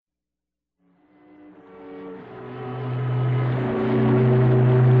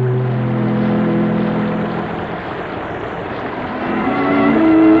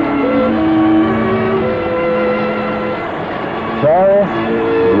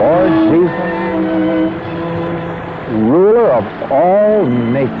Lord Jesus, ruler of all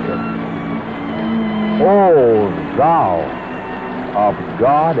nature, O thou of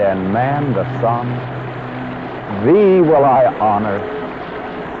God and man the Son, thee will I honor,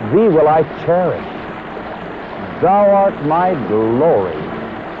 thee will I cherish. Thou art my glory,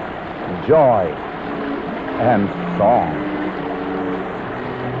 joy, and song.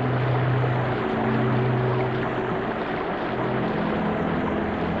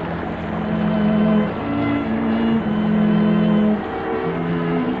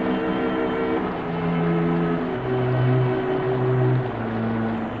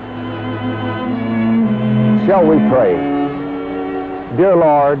 Shall we pray? Dear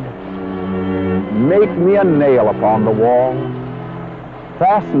Lord, make me a nail upon the wall,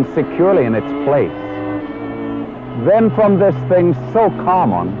 fastened securely in its place. Then from this thing so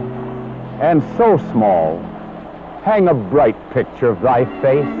common and so small, hang a bright picture of thy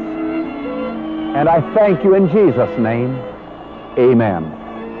face. And I thank you in Jesus' name. Amen.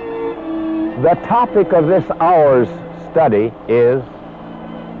 The topic of this hour's study is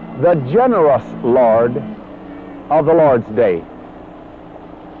the generous Lord of the Lord's Day.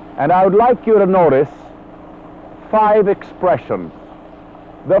 And I would like you to notice 5 expressions.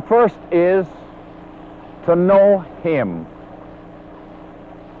 The first is to know Him.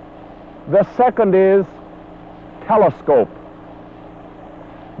 The second is telescope.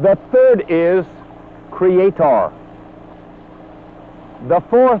 The third is creator. The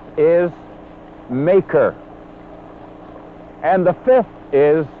fourth is maker. And the fifth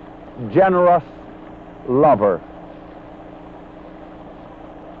is generous lover.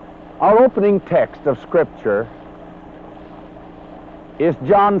 Our opening text of Scripture is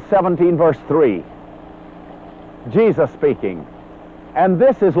John 17, verse 3. Jesus speaking. And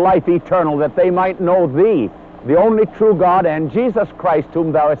this is life eternal, that they might know thee, the only true God, and Jesus Christ,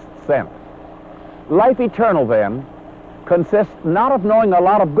 whom thou hast sent. Life eternal, then, consists not of knowing a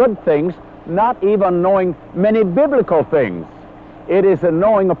lot of good things, not even knowing many biblical things. It is in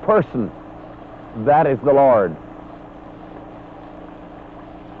knowing a person. That is the Lord.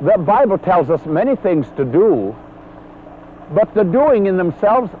 The Bible tells us many things to do, but the doing in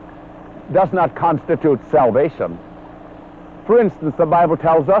themselves does not constitute salvation. For instance, the Bible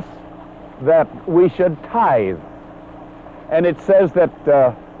tells us that we should tithe. And it says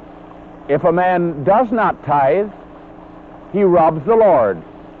that if a man does not tithe, he robs the Lord.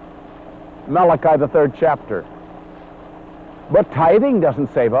 Malachi, the 3rd chapter. But tithing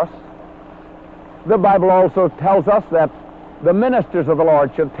doesn't save us. The Bible also tells us that the ministers of the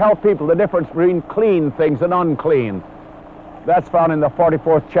Lord should tell people the difference between clean things and unclean. That's found in the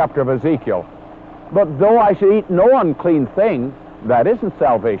 44th chapter of Ezekiel. But though I should eat no unclean thing, that isn't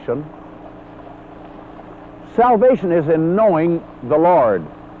salvation. Salvation is in knowing the Lord.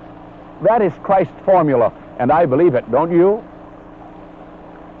 That is Christ's formula, and I believe it, don't you?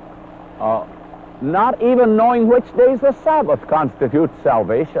 Not even knowing which days the Sabbath constitutes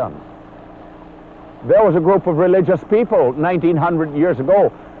salvation. There was a group of religious people 1900 years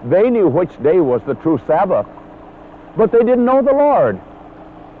ago. They knew which day was the true Sabbath, but they didn't know the Lord.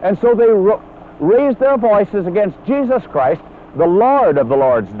 And so they raised their voices against Jesus Christ, the Lord of the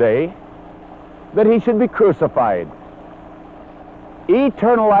Lord's Day, that he should be crucified.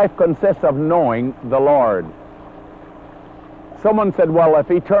 Eternal life consists of knowing the Lord. Someone said, well,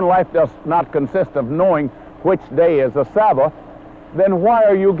 if eternal life does not consist of knowing which day is the Sabbath, then why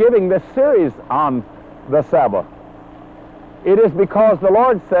are you giving this series on the Sabbath? It is because the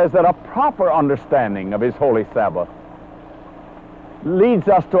Lord says that a proper understanding of his holy Sabbath leads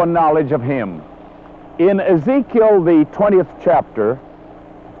us to a knowledge of him. In Ezekiel, the 20th chapter,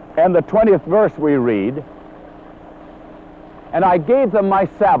 and the 20th verse we read, and I gave them my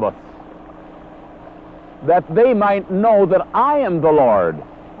Sabbaths, that they might know that I am the Lord,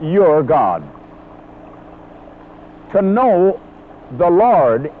 your God. To know the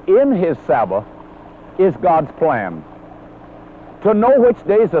Lord in his Sabbath is God's plan. To know which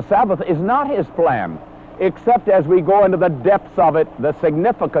day is the Sabbath is not his plan, except as we go into the depths of it, the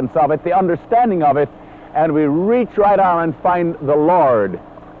significance of it, the understanding of it, and we reach right out and find the Lord.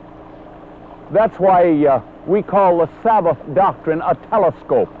 That's why we call the Sabbath doctrine a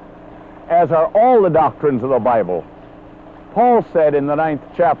telescope, as are all the doctrines of the Bible. Paul said in the 9th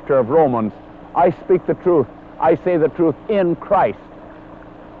chapter of Romans, I speak the truth, I say the truth in Christ.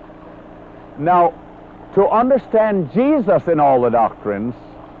 Now, to understand Jesus in all the doctrines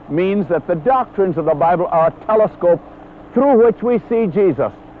means that the doctrines of the Bible are a telescope through which we see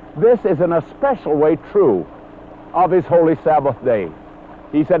Jesus. This is in a special way true of his holy Sabbath day.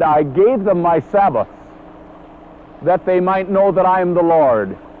 He said, I gave them my Sabbaths, that they might know that I am the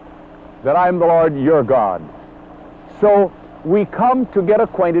Lord, that I am the Lord your God. So we come to get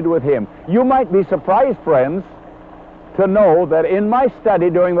acquainted with him. You might be surprised, friends, to know that in my study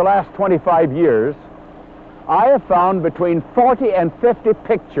during the last 25 years, I have found between 40 and 50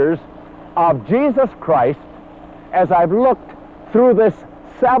 pictures of Jesus Christ as I've looked through this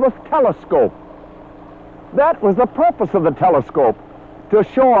Sabbath telescope. That was the purpose of the telescope, to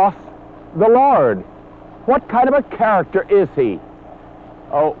show us the Lord. What kind of a character is he?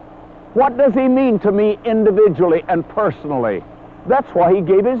 Oh, what does he mean to me individually and personally? That's why he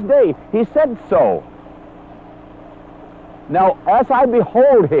gave his day. He said so. Now, as I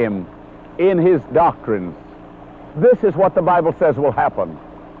behold him in his doctrines, this is what the Bible says will happen.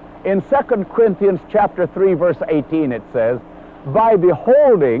 In 2 Corinthians chapter 3, verse 18, it says, by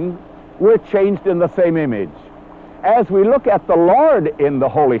beholding, we're changed in the same image. As we look at the Lord in the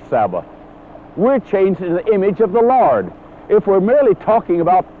Holy Sabbath, we're changed in the image of the Lord. If we're merely talking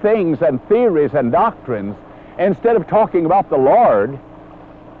about things and theories and doctrines, instead of talking about the Lord,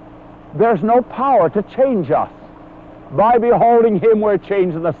 there's no power to change us. By beholding him, we're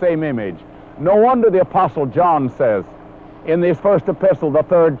changed in the same image. No wonder the Apostle John says in his first epistle, the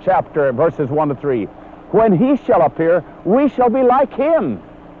 3rd chapter, verses 1 to 3, when he shall appear, we shall be like him,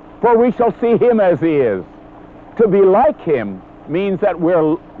 for we shall see him as he is. To be like him means that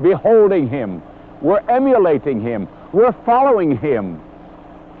we're beholding him, we're emulating him, we're following him,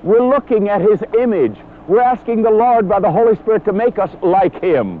 we're looking at his image, we're asking the Lord by the Holy Spirit to make us like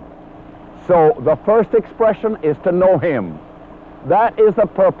him. So the first expression is to know him. That is the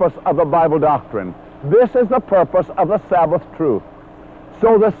purpose of the Bible doctrine. This is the purpose of the Sabbath truth.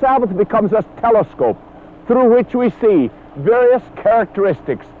 So the Sabbath becomes a telescope through which we see various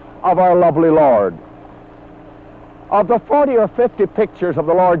characteristics of our lovely Lord. Of the 40 or 50 pictures of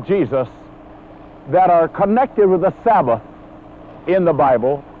the Lord Jesus that are connected with the Sabbath in the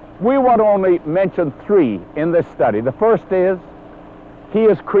Bible, we want to only mention 3 in this study. The first is, he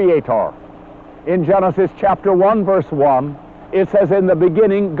is creator. In Genesis chapter 1, verse 1, it says, in the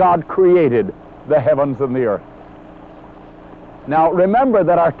beginning God created the heavens and the earth. Now remember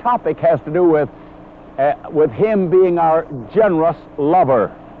that our topic has to do with him being our generous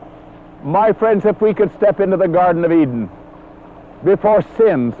lover. My friends, if we could step into the Garden of Eden before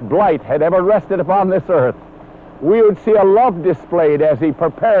sin's blight had ever rested upon this earth, we would see a love displayed as he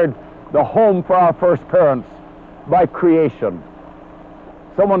prepared the home for our first parents by creation.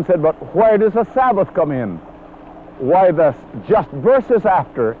 Someone said, but where does the Sabbath come in? Why, just verses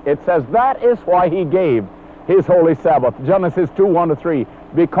after, it says that is why he gave his holy Sabbath. Genesis 2, 1 to 3,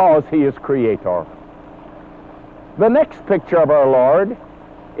 because he is creator. The next picture of our Lord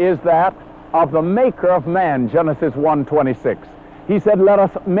is that of the maker of man, Genesis 1:26. He said, let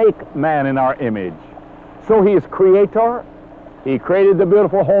us make man in our image. So he is creator. He created the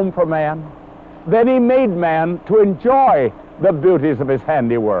beautiful home for man. Then he made man to enjoy the beauties of his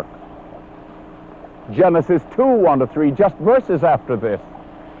handiwork. Genesis 2, 1 to 3, just verses after this,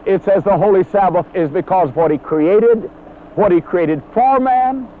 it says the holy Sabbath is because of what he created for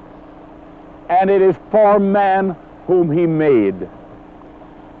man, and it is for man whom he made.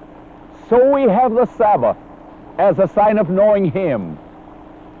 So we have the Sabbath as a sign of knowing him.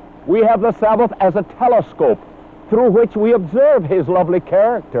 We have the Sabbath as a telescope through which we observe his lovely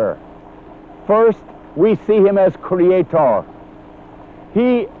character. First, we see him as creator.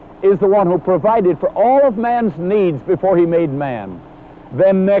 He is the one who provided for all of man's needs before he made man.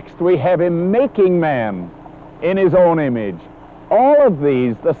 Then next we have him making man in his own image. All of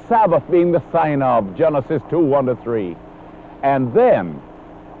these, the Sabbath being the sign of, Genesis 2, 1 to 3. And then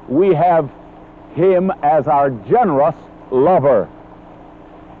we have him as our generous lover.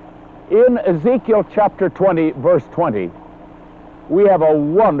 In Ezekiel chapter 20, verse 20, we have a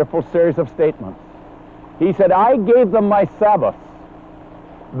wonderful series of statements. He said, I gave them my Sabbaths,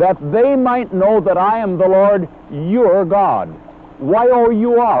 that they might know that I am the Lord your God.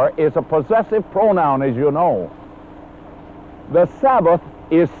 Y-O-U-R is a possessive pronoun, as you know. The Sabbath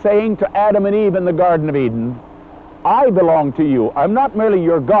is saying to Adam and Eve in the Garden of Eden, I belong to you. I'm not merely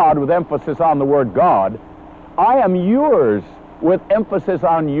your God with emphasis on the word God. I am yours with emphasis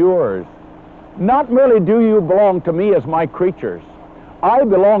on yours. Not merely do you belong to me as my creatures. I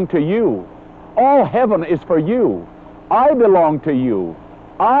belong to you. All heaven is for you. I belong to you.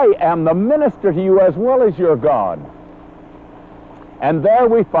 I am the minister to you as well as your God. And there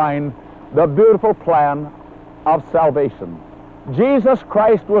we find the beautiful plan of salvation. Jesus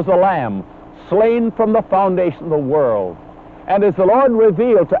Christ was the Lamb slain from the foundation of the world. And as the Lord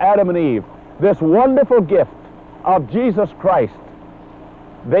revealed to Adam and Eve this wonderful gift of Jesus Christ,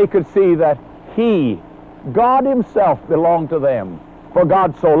 they could see that he, God himself, belonged to them. For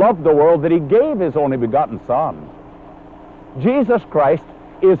God so loved the world that he gave his only begotten Son. Jesus Christ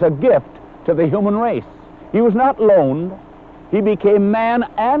is a gift to the human race. He was not loaned. He became man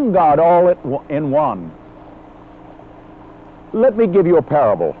and God all in one. Let me give you a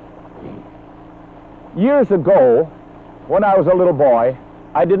parable. Years ago, when I was a little boy,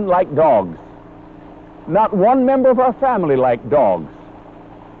 I didn't like dogs. Not one member of our family liked dogs.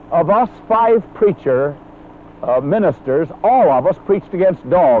 Of us 5 ministers, all of us preached against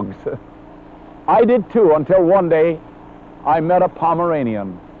dogs. I did too, until one day I met a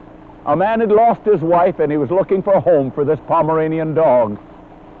Pomeranian. A man had lost his wife and he was looking for a home for this Pomeranian dog.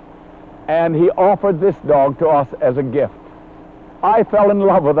 And he offered this dog to us as a gift. I fell in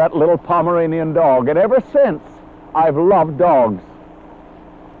love with that little Pomeranian dog, and ever since I've loved dogs.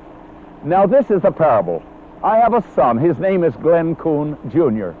 Now this is the parable. I have a son. His name is Coon,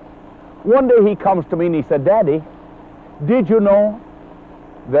 Jr. One day he comes to me and he said, "Daddy, did you know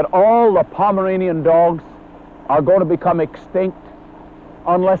that all the Pomeranian dogs are going to become extinct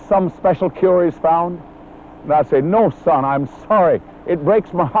unless some special cure is found?" And I say, "No, son, I'm sorry. It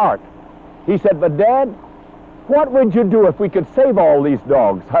breaks my heart." He said, "But Dad, what would you do if we could save all these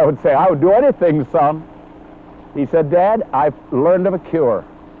dogs?" I would say, "I would do anything, son." He said, "Dad, I've learned of a cure."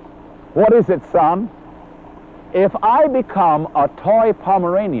 "What is it, son?" "If I become a toy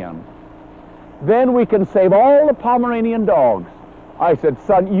Pomeranian, then we can save all the Pomeranian dogs." I said,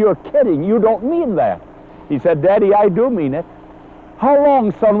 "Son, you're kidding. You don't mean that." He said, "Daddy, I do mean it." "How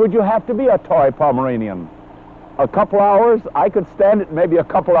long, son, would you have to be a toy Pomeranian?" "A couple hours? I could stand it maybe a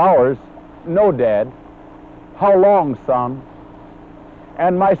couple hours." "No, Dad." "How long, son?"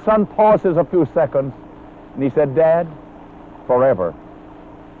 And my son pauses a few seconds, and he said, "Dad, forever."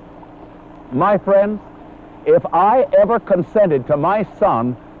 My friends, if I ever consented to my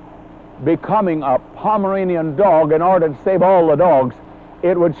son becoming a Pomeranian dog in order to save all the dogs,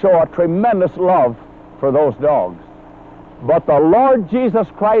 it would show a tremendous love for those dogs. But the Lord Jesus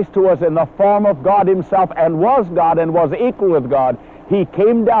Christ, who was in the form of God himself and was God and was equal with God, he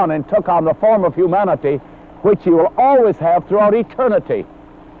came down and took on the form of humanity, which he will always have throughout eternity.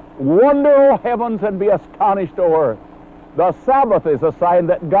 Wonder, O heavens, and be astonished, O earth. The Sabbath is a sign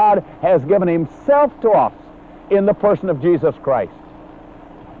that God has given himself to us in the person of Jesus Christ.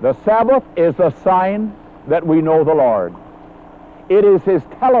 The Sabbath is a sign that we know the Lord. It is his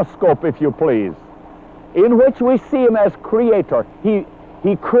telescope, if you please, in which we see him as creator. He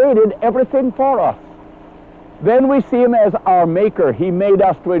created everything for us. Then we see him as our maker. He made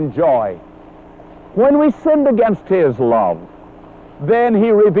us to enjoy. When we sinned against his love, then he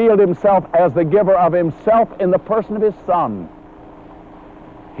revealed himself as the giver of himself in the person of his Son.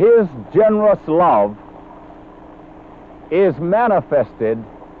 His generous love is manifested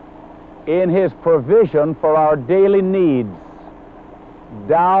in his provision for our daily needs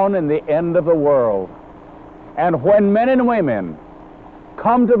down in the end of the world. And when men and women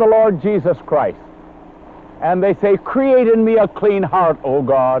come to the Lord Jesus Christ and they say, "Create in me a clean heart, O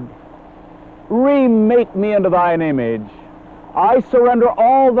God, remake me into thine image, I surrender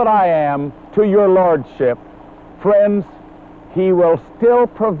all that I am to your lordship," friends, he will still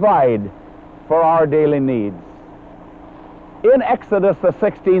provide for our daily needs. In Exodus, the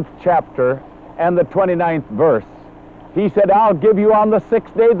 16th chapter and the 29th verse, he said, "I'll give you on the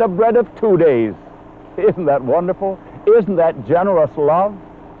 6th day the bread of 2 days." Isn't that wonderful? Isn't that generous love?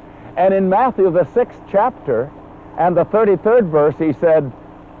 And in Matthew, the 6th chapter and the 33rd verse, he said,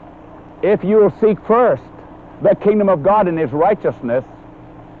 "If you will seek first the kingdom of God and his righteousness,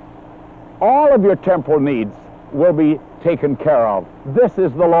 all of your temporal needs will be taken care of." This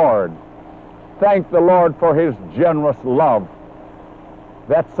is the Lord. Thank the Lord for his generous love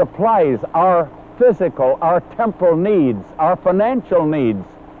that supplies our physical, our temporal needs, our financial needs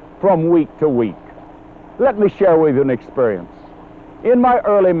from week to week. Let me share with you an experience. In my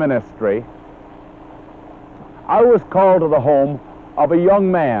early ministry, I was called to the home of a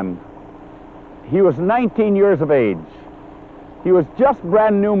young man. He was 19 years of age. He was just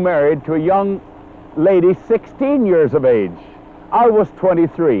brand new married to a young lady 16 years of age. I was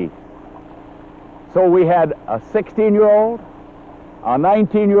 23. So we had a 16-year-old, a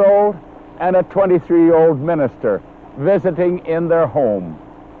 19-year-old, and a 23-year-old minister visiting in their home.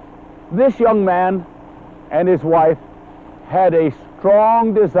 This young man and his wife had a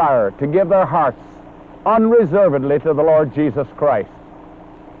strong desire to give their hearts unreservedly to the Lord Jesus Christ.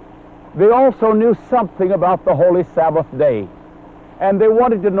 They also knew something about the Holy Sabbath day, and they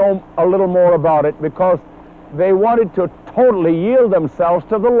wanted to know a little more about it because they wanted to totally yield themselves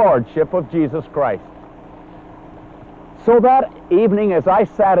to the Lordship of Jesus Christ. So that evening, as I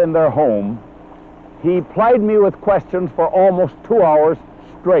sat in their home, He plied me with questions for almost 2 hours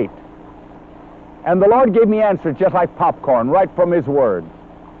straight. And the Lord gave me answers just like popcorn, right from His Word.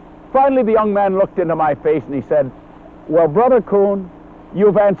 Finally, the young man looked into my face and he said, "Well, Brother Coon,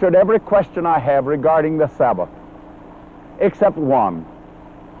 you've answered every question I have regarding the Sabbath, except one."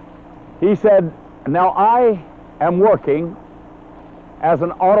 He said, "Now I am working as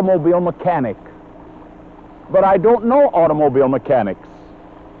an automobile mechanic, but I don't know automobile mechanics.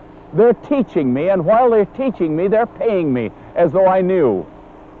 They're teaching me, and while they're teaching me, they're paying me as though I knew."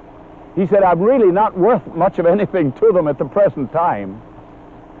 He said, "I'm really not worth much of anything to them at the present time.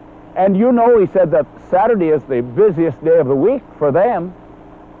 And you know," he said, "that Saturday is the busiest day of the week for them.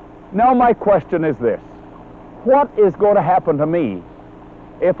 Now my question is this: what is going to happen to me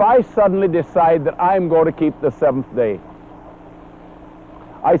if I suddenly decide that I'm going to keep the seventh day?"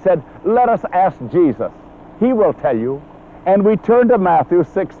 I said, "Let us ask Jesus. He will tell you." And we turned to Matthew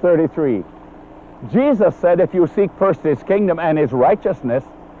 6:33. Jesus said, "If you seek first His kingdom and His righteousness,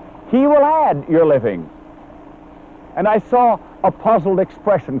 He will add your living." And I saw a puzzled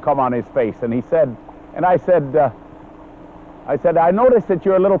expression come on his face, and he said, and I said, "I noticed that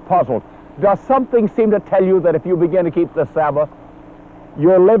you're a little puzzled. Does something seem to tell you that if you begin to keep the Sabbath,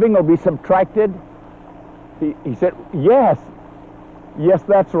 your living will be subtracted?" He said, Yes,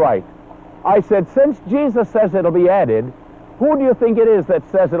 that's right." I said, "Since Jesus says it'll be added, who do you think it is that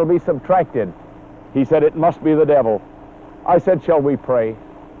says it'll be subtracted?" He said, "It must be the devil." I said, "Shall we pray?"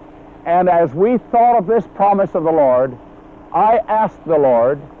 And as we thought of this promise of the Lord, I asked the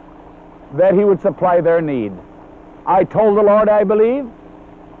Lord that He would supply their need. I told the Lord I believe,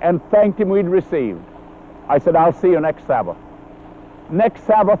 and thanked Him we'd received. I said, "I'll see you next Sabbath." Next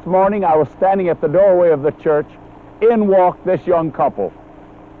Sabbath morning, I was standing at the doorway of the church. In walked this young couple.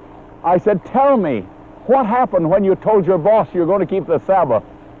 I said, "Tell me, what happened when you told your boss you're going to keep the Sabbath?"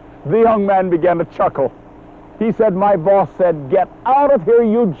 The young man began to chuckle. He said, "My boss said, 'Get out of here,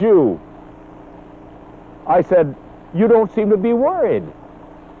 you Jew.'" I said, "You don't seem to be worried.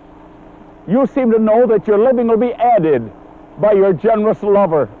 You seem to know that your living will be added by your generous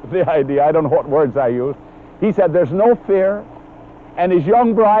lover." The idea, I don't know what words I used. He said, "There's no fear." And his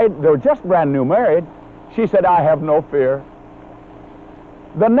young bride, they were just brand new married, she said, "I have no fear."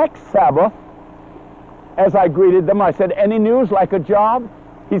 The next Sabbath, as I greeted them, I said, "Any news, like a job?"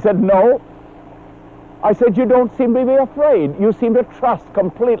 He said, "No." I said, "You don't seem to be afraid. You seem to trust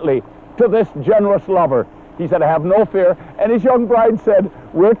completely to this generous lover." He said, "I have no fear." And his young bride said,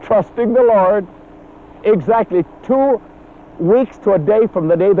 "We're trusting the Lord." Exactly 2 weeks to a day from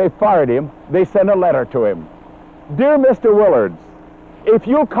the day they fired him, they sent a letter to him. "Dear Mr. Willards, if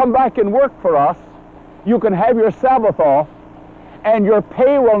you'll come back and work for us, you can have your Sabbath off, and your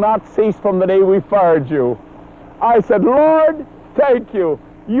pay will not cease from the day we fired you." I said, "Lord, thank you.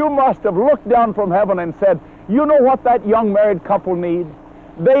 You must have looked down from heaven and said, you know what that young married couple need?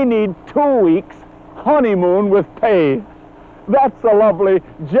 They need 2 weeks honeymoon with pay." That's the lovely,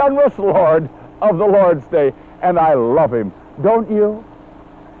 generous Lord of the Lord's Day, and I love Him. Don't you?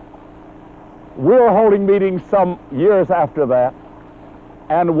 We were holding meetings some years after that,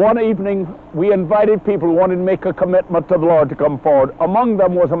 and one evening we invited people who wanted to make a commitment to the Lord to come forward. Among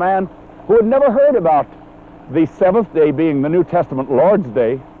them was a man who had never heard about the seventh day being the New Testament Lord's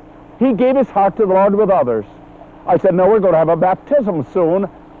Day. He gave his heart to the Lord with others. I said, "No, we're going to have a baptism soon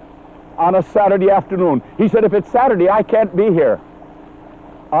on a Saturday afternoon." He said, "If it's Saturday, I can't be here."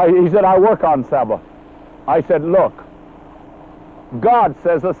 He said, "I work on Sabbath." I said, "Look, God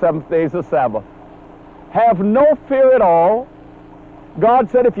says the seventh day is the Sabbath. Have no fear at all. God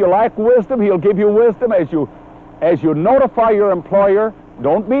said if you lack wisdom, He'll give you wisdom as you notify your employer.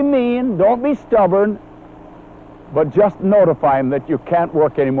 Don't be mean, don't be stubborn, but just notify him that you can't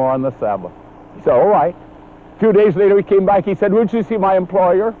work anymore on the Sabbath." He said, "All right." A few days later he came back. He said, "Would you see my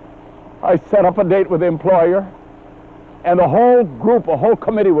employer?" I set up a date with the employer, and the whole group, a whole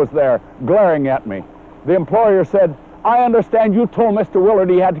committee was there glaring at me. The employer said, "I understand you told Mr. Willard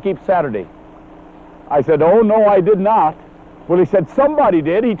he had to keep Saturday." I said, "Oh, no, I did not." Well, he said, "Somebody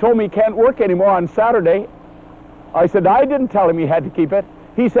did. He told me he can't work anymore on Saturday." I said, "I didn't tell him he had to keep it."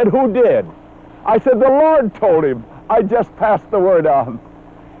 He said, "Who did?" I said, "The Lord told him. I just passed the word on."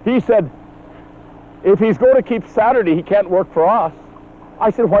 He said, "If he's going to keep Saturday, he can't work for us." I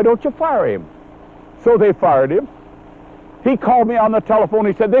said, "Why don't you fire him?" So they fired him. He called me on the telephone.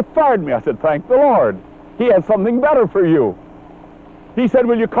 He said, "They fired me." I said, "Thank the Lord. He has something better for you." He said,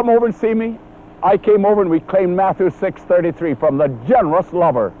 "Will you come over and see me?" I came over and we claimed Matthew 6:33 from the generous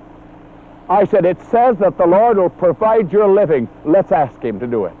lover. I said, "It says that the Lord will provide your living. Let's ask Him to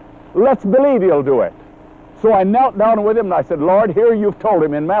do it. Let's believe He'll do it." So I knelt down with him and I said, "Lord, here you've told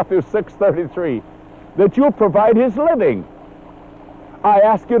him in Matthew 6:33 that you'll provide his living. I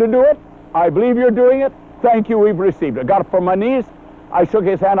ask you to do it. I believe you're doing it. Thank you, we've received it. I got up from my knees. I shook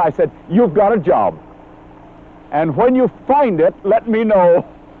his hand. I said, you've got a job. And when you find it, let me know.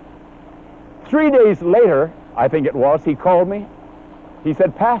 3 days later, I think it was, he called me. He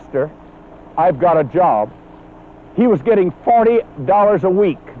said, Pastor, I've got a job. He was getting $40 a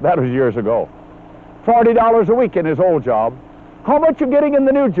week. That was years ago. $40 a week in his old job. How much you getting in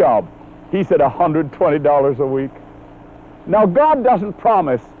the new job? He said, $120 a week. Now, God doesn't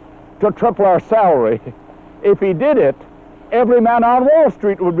promise to triple our salary. If he did it, every man on Wall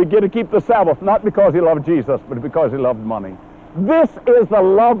Street would begin to keep the Sabbath, not because he loved Jesus, but because he loved money. This is the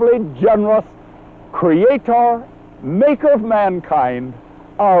lovely, generous Creator, Maker of mankind,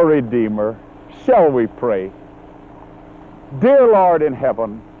 our Redeemer. Shall we pray? Dear Lord in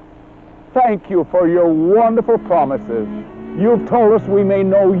heaven, thank you for your wonderful promises. You've told us we may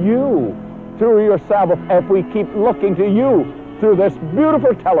know you through your Sabbath if we keep looking to you through this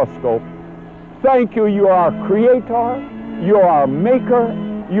beautiful telescope. Thank you, you are our Creator, you are our Maker,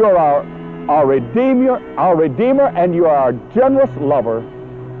 you are our Redeemer, and you are our generous lover.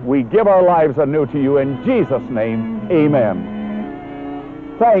 We give our lives anew to you in Jesus' name, amen.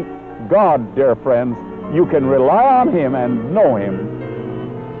 Thank God, dear friends, you can rely on him and know him.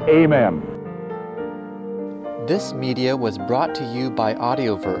 Amen. This media was brought to you by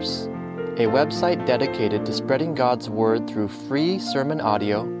Audioverse, a website dedicated to spreading God's Word through free sermon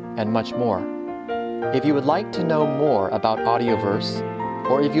audio and much more. If you would like to know more about Audioverse,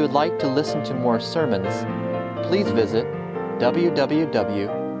 or if you would like to listen to more sermons, please visit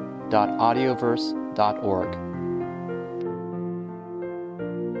www.audioverse.org.